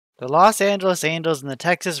The Los Angeles Angels and the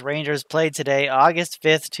Texas Rangers played today, August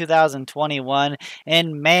 5th, 2021,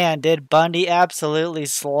 and man, did Bundy absolutely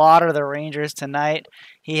slaughter the Rangers tonight.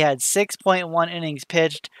 He had 6.1 innings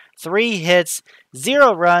pitched, 3 hits,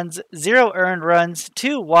 0 runs, 0 earned runs,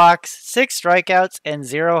 2 walks, 6 strikeouts, and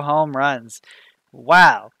 0 home runs.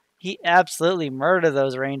 Wow. He absolutely murdered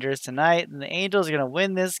those Rangers tonight, and the Angels are going to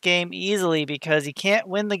win this game easily because you can't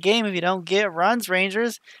win the game if you don't get runs,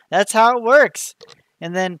 Rangers. That's how it works.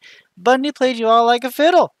 And then Bundy played you all like a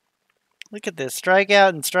fiddle. Look at this. Strikeout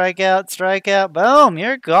and strikeout, strikeout. Boom,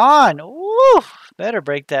 you're gone. Woo! Better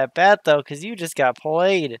break that bat, though, because you just got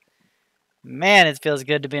played. Man, it feels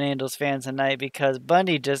good to be an Angels fan tonight because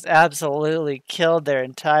Bundy just absolutely killed their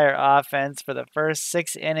entire offense for the first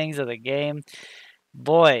 6 innings of the game.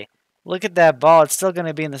 Boy, look at that ball. It's still going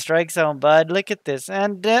to be in the strike zone, bud. Look at this.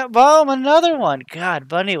 And boom, another one. God,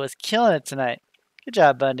 Bundy was killing it tonight. Good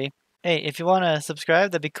job, Bundy. Hey, if you want to subscribe,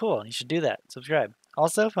 that'd be cool. You should do that. Subscribe.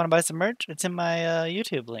 Also, if you want to buy some merch, it's in my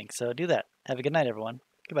YouTube link, so do that. Have a good night, everyone.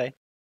 Goodbye.